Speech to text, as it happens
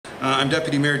I'm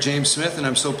Deputy Mayor James Smith, and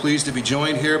I'm so pleased to be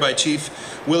joined here by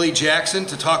Chief Willie Jackson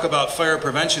to talk about Fire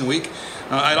Prevention Week.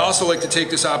 I'd also like to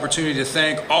take this opportunity to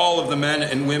thank all of the men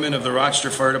and women of the Rochester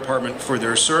Fire Department for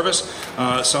their service,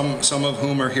 some of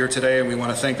whom are here today, and we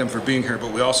want to thank them for being here,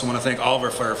 but we also want to thank all of our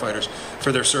firefighters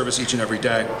for their service each and every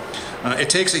day.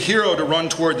 It takes a hero to run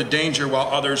toward the danger while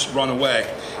others run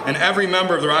away, and every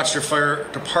member of the Rochester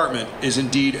Fire Department is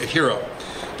indeed a hero.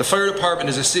 The fire department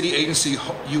is a city agency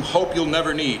you hope you'll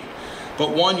never need,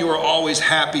 but one you are always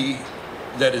happy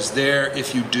that is there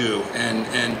if you do.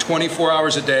 And 24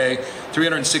 hours a day,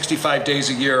 365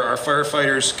 days a year, our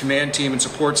firefighters, command team, and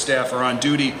support staff are on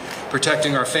duty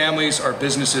protecting our families, our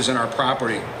businesses, and our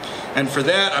property. And for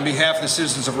that, on behalf of the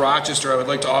citizens of Rochester, I would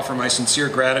like to offer my sincere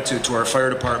gratitude to our fire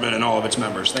department and all of its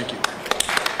members. Thank you.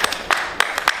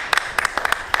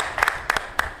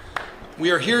 We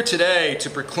are here today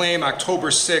to proclaim October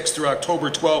 6th through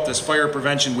October 12th as Fire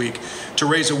Prevention Week to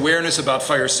raise awareness about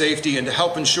fire safety and to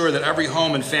help ensure that every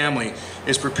home and family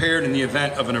is prepared in the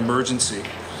event of an emergency.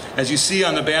 As you see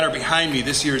on the banner behind me,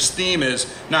 this year's theme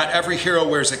is Not Every Hero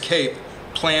Wears a Cape,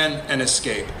 Plan and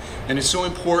Escape. And it's so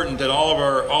important that all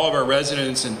of our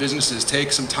residents and businesses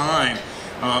take some time.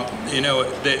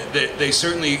 They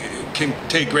certainly can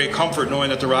take great comfort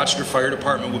knowing that the Rochester Fire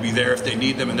Department will be there if they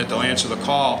need them and that they'll answer the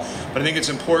call. But I think it's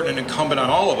important and incumbent on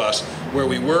all of us where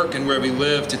we work and where we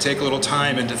live to take a little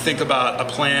time and to think about a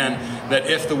plan that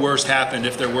if the worst happened,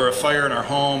 if there were a fire in our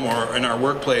home or in our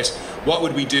workplace, what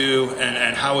would we do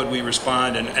and how would we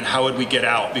respond and how would we get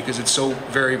out, because it's so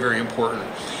very, very important.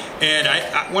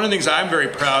 And one of the things I'm very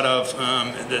proud of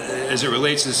as it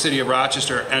relates to the city of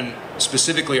Rochester and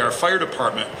specifically our fire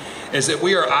department is that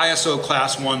we are ISO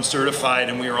Class 1 certified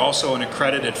and we are also an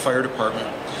accredited fire department.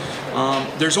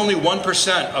 There's only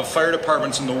 1% of fire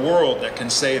departments in the world that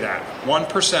can say that.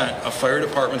 1% of fire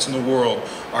departments in the world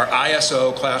are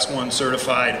ISO Class 1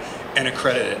 certified and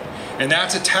accredited. And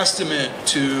that's a testament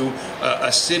to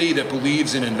a city that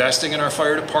believes in investing in our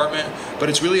fire department, but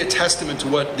it's really a testament to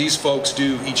what these folks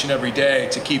do each and every day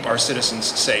to keep our citizens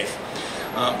safe.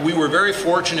 We were very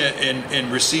fortunate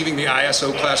in receiving the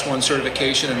ISO Class 1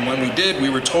 certification, and when we did, we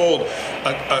were told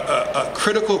a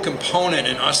critical component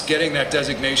in us getting that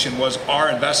designation was our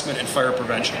investment in fire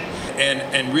prevention.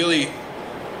 And really,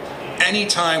 any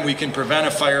time we can prevent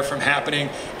a fire from happening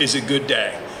is a good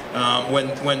day.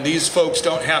 When these folks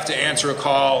don't have to answer a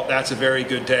call, that's a very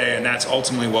good day, and that's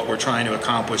ultimately what we're trying to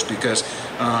accomplish, because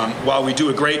while we do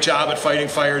a great job at fighting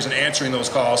fires and answering those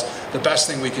calls, the best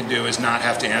thing we can do is not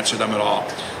have to answer them at all.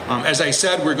 As I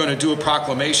said, we're going to do a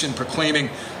proclamation proclaiming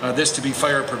this to be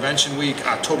Fire Prevention Week,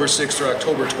 October 6th through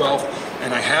October 12th,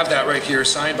 and I have that right here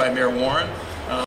signed by Mayor Warren.